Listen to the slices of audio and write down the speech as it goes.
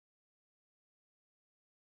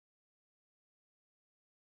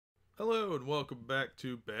Hello and welcome back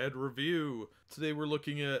to Bad Review. Today we're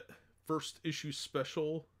looking at first issue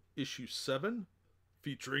special, issue 7,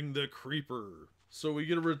 featuring the Creeper. So we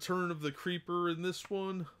get a return of the Creeper in this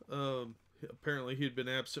one. Apparently he had been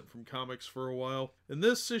absent from comics for a while. And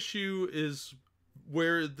this issue is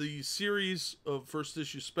where the series of first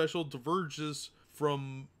issue special diverges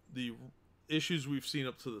from the issues we've seen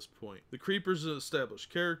up to this point. The Creeper's an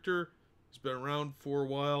established character. He's been around for a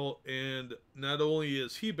while, and not only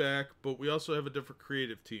is he back, but we also have a different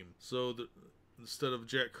creative team. So instead of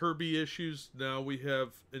Jack Kirby issues, now we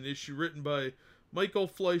have an issue written by Michael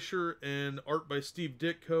Fleischer and art by Steve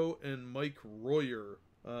Ditko and Mike Royer.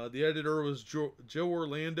 The editor was Joe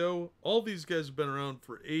Orlando. All these guys have been around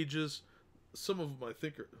for ages. Some of them I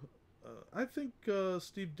think are... I think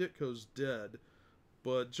Steve Ditko's dead,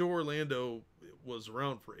 but Joe Orlando was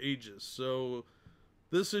around for ages, so...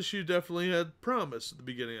 This issue definitely had promise at the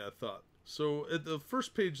beginning, I thought. So at the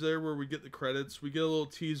first page there where we get the credits, we get a little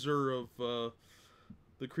teaser of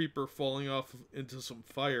the Creeper falling off into some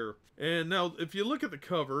fire. And now if you look at the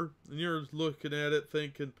cover, and you're looking at it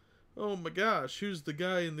thinking, oh my gosh, who's the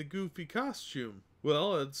guy in the goofy costume?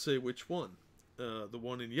 Well, I'd say which one. The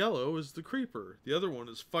one in yellow is the Creeper. The other one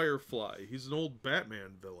is Firefly. He's an old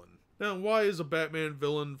Batman villain. Now, why is a Batman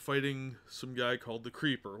villain fighting some guy called the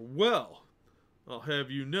Creeper? Well... I'll have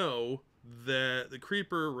you know that the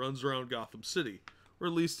Creeper runs around Gotham City. Or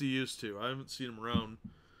at least he used to. I haven't seen him around,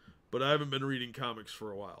 but I haven't been reading comics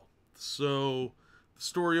for a while. So, the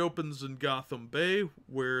story opens in Gotham Bay,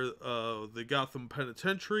 where the Gotham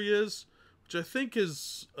Penitentiary is, which I think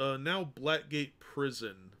is now Blackgate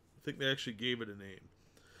Prison. I think they actually gave it a name.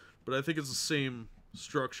 But I think it's the same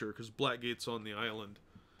structure, because Blackgate's on the island.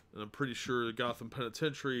 And I'm pretty sure the Gotham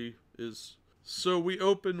Penitentiary is... So, we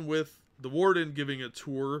open with the warden giving a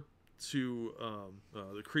tour to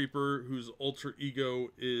the Creeper, whose alter ego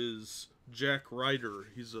is Jack Ryder.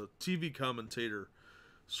 He's a TV commentator,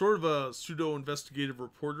 sort of a pseudo-investigative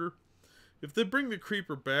reporter. If they bring the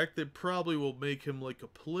Creeper back, they probably will make him like a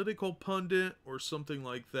political pundit or something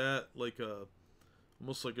like that, like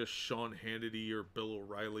almost like a Sean Hannity or Bill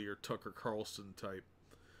O'Reilly or Tucker Carlson type.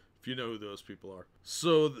 If you know who those people are.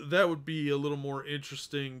 So that would be a little more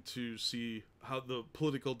interesting to see how the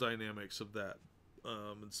political dynamics of that,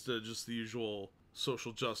 instead of just the usual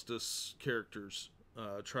social justice characters.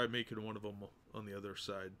 Try making one of them on the other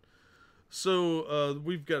side. So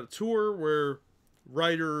we've got a tour where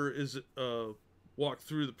Ryder is walked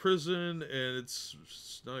through the prison, and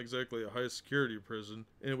it's not exactly a high security prison.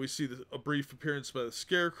 And we see a brief appearance by the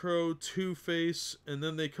Scarecrow, Two-Face, and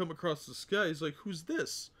then they come across this guy. He's like, who's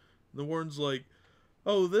this? And the warden's like,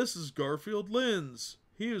 oh, this is Garfield Linz.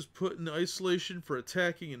 He was put in isolation for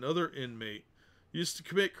attacking another inmate. He used to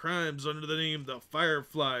commit crimes under the name the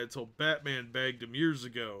Firefly until Batman bagged him years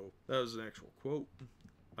ago. That was an actual quote.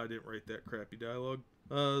 I didn't write that crappy dialogue.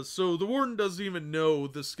 So the warden doesn't even know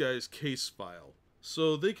this guy's case file.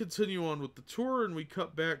 So they continue on with the tour, and we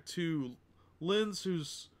cut back to Linz,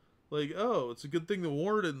 who's like, oh, it's a good thing the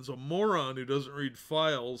warden's a moron who doesn't read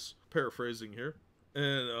files. Paraphrasing here.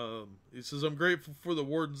 And he says, I'm grateful for the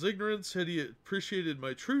warden's ignorance. Had he appreciated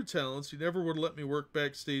my true talents, he never would have let me work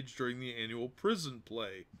backstage during the annual prison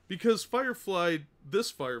play. Because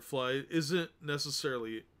this Firefly, isn't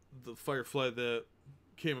necessarily the Firefly that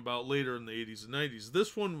came about later in the 80s and 90s.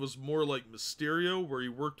 This one was more like Mysterio, where he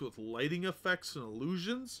worked with lighting effects and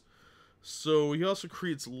illusions. So he also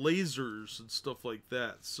creates lasers and stuff like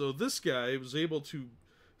that. So this guy was able to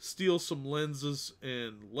steal some lenses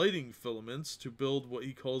and lighting filaments to build what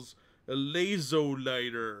he calls a laser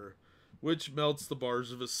lighter, which melts the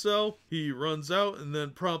bars of his cell. He runs out and then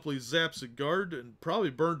promptly zaps a guard and probably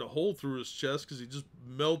burned a hole through his chest because he just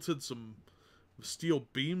melted some steel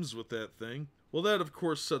beams with that thing. Well, that of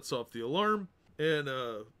course sets off the alarm, and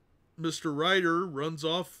Mr. Ryder runs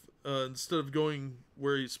off. Instead of going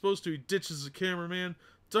where he's supposed to, he ditches the cameraman,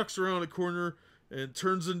 ducks around a corner, and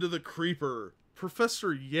turns into the Creeper.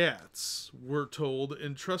 Professor Yats, we're told,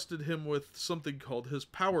 entrusted him with something called his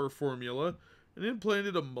power formula and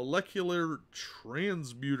implanted a molecular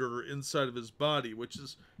transmuter inside of his body, which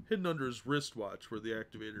is hidden under his wristwatch where the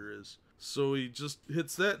activator is. So he just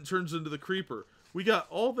hits that and turns into the Creeper. We got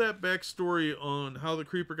all that backstory on how the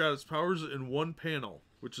Creeper got his powers in one panel,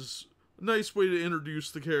 which is a nice way to introduce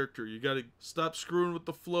the character. You gotta stop screwing with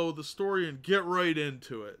the flow of the story and get right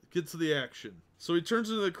into it. Get to the action. So he turns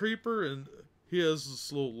into the Creeper, and he has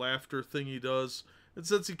this little laughter thing he does. And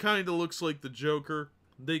since he kind of looks like the Joker,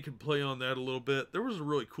 they can play on that a little bit. There was a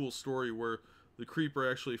really cool story where the Creeper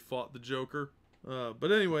actually fought the Joker. But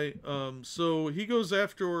anyway, so he goes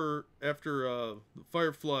after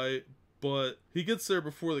Firefly but he gets there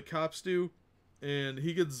before the cops do, and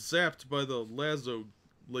he gets zapped by the lasso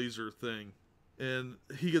laser thing. And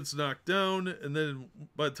he gets knocked down, and then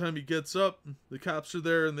by the time he gets up, the cops are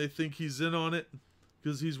there and they think he's in on it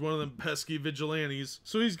because he's one of them pesky vigilantes.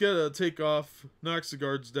 So he's got to take off, knocks the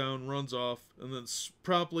guards down, runs off, and then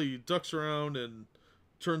promptly ducks around and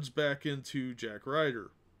turns back into Jack Ryder.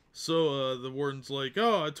 So the warden's like,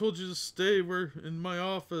 oh, I told you to stay, we're in my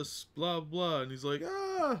office, blah, blah. And he's like,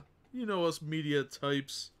 you know us media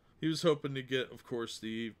types. He was hoping to get, of course,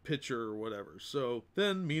 the picture or whatever. So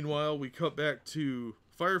then, meanwhile, we cut back to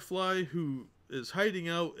Firefly, who is hiding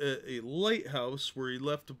out at a lighthouse where he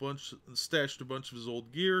left a bunch and stashed a bunch of his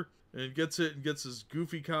old gear, and gets it and gets his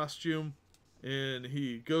goofy costume. And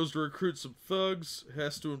he goes to recruit some thugs,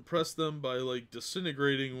 has to impress them by, like,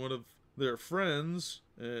 disintegrating one of their friends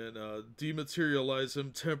and dematerialize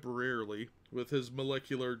him temporarily with his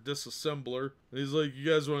molecular disassembler. And he's like,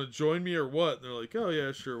 you guys want to join me or what? And they're like, oh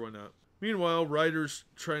yeah, sure, why not? Meanwhile, Ryder's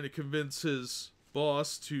trying to convince his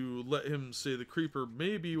boss to let him say the Creeper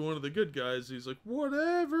may be one of the good guys. He's like,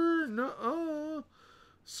 whatever, nuh-uh.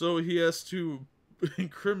 So he has to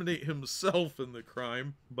incriminate himself in the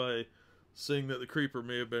crime by saying that the Creeper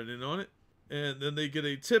may have been in on it. And then they get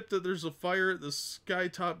a tip that there's a fire at the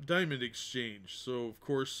Skytop Diamond Exchange. So, of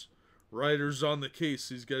course, Ryder's on the case.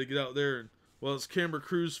 He's got to get out there. And while his camera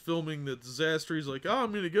crew's filming the disaster, he's like, oh,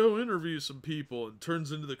 I'm going to go interview some people. And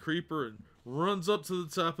turns into the Creeper and runs up to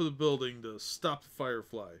the top of the building to stop the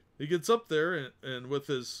Firefly. He gets up there and with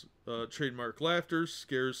his trademark laughter,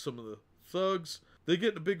 scares some of the thugs. They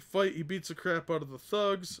get in a big fight. He beats the crap out of the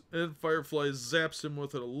thugs. And Firefly zaps him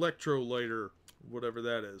with an electrolyter, whatever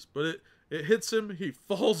that is. But it hits him, he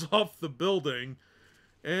falls off the building,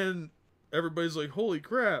 and everybody's like, holy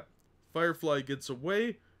crap. Firefly gets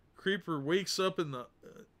away, Creeper wakes up in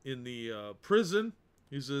the prison,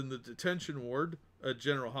 he's in the detention ward,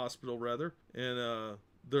 General Hospital rather, and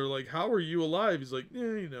they're like, how are you alive? He's like,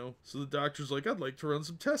 yeah, you know. So the doctor's like, I'd like to run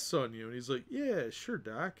some tests on you, and he's like, yeah, sure,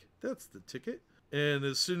 doc, that's the ticket. And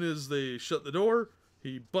as soon as they shut the door,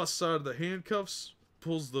 he busts out of the handcuffs,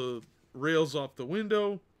 pulls the rails off the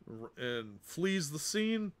window, and flees the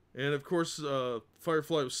scene. And of course,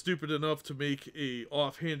 Firefly was stupid enough to make a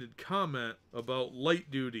offhanded comment about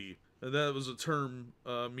light duty, and that was a term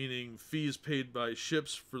meaning fees paid by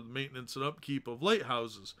ships for the maintenance and upkeep of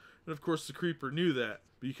lighthouses. And of course the Creeper knew that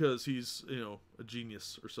because he's, you know, a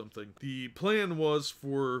genius or something. The plan was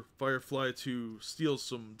for Firefly to steal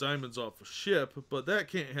some diamonds off a ship, but that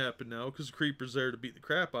can't happen now because the Creeper's there to beat the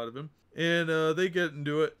crap out of him. And they get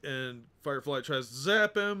into it, and Firefly tries to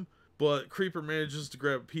zap him, but Creeper manages to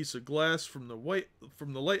grab a piece of glass from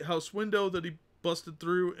the lighthouse window that he busted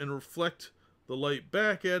through and reflect the light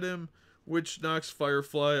back at him, which knocks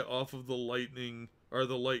Firefly off of the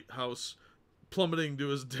lighthouse, plummeting to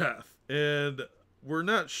his death. And we're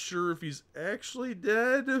not sure if he's actually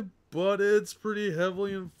dead, but it's pretty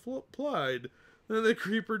heavily implied. Then the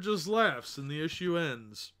Creeper just laughs, and the issue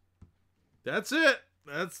ends. That's it!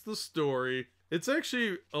 That's the story. It's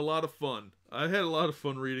actually a lot of fun. I had a lot of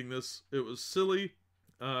fun reading this. It was silly.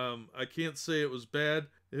 I can't say it was bad.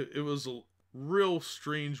 It was a real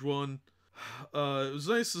strange one. It was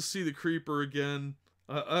nice to see the Creeper again.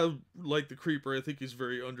 I like the Creeper. I think he's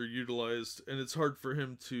very underutilized, and it's hard for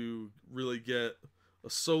him to really get a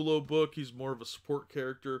solo book. He's more of a support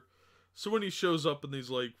character. So when he shows up in these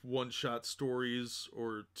like one-shot stories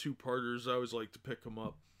or two-parters, I always like to pick him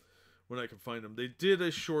up when I can find him. They did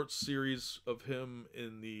a short series of him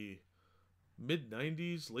in the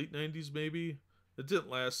mid-90s, late 90s maybe. It didn't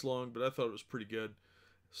last long, but I thought it was pretty good.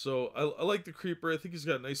 So I like the Creeper. I think he's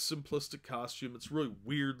got a nice simplistic costume. It's really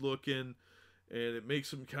weird looking, and it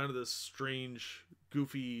makes him kind of this strange,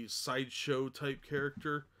 goofy sideshow type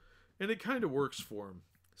character, and it kind of works for him.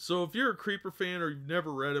 So if you're a Creeper fan or you've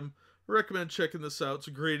never read him, I recommend checking this out. It's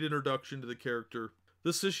a great introduction to the character.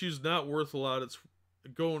 This issue's not worth a lot. It's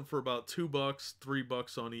going for about $2,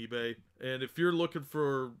 $3 on eBay. And if you're looking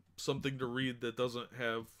for something to read that doesn't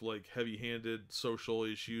have like heavy-handed social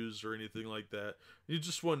issues or anything like that, you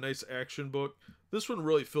just want a nice action book, this one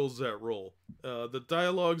really fills that role. The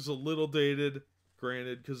dialogue's a little dated,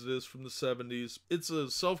 granted, because it is from the 70s. It's a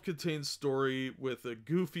self-contained story with a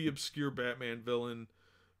goofy, obscure Batman villain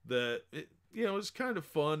that, is kind of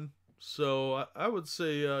fun. So I would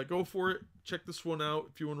say go for it. Check this one out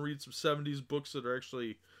if you want to read some 70s books that are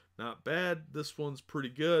actually not bad. This one's pretty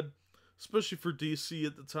good, especially for DC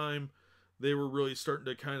at the time. They were really starting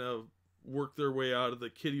to kind of work their way out of the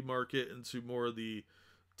kiddie market into more of the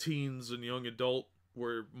teens and young adult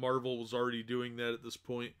where Marvel was already doing that at this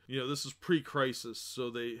point. This is pre-Crisis, so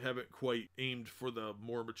they haven't quite aimed for the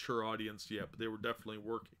more mature audience yet, but they were definitely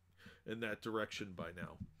working in that direction by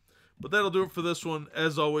now. But that'll do it for this one.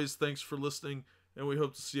 As always, thanks for listening, and we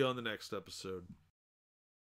hope to see you on the next episode.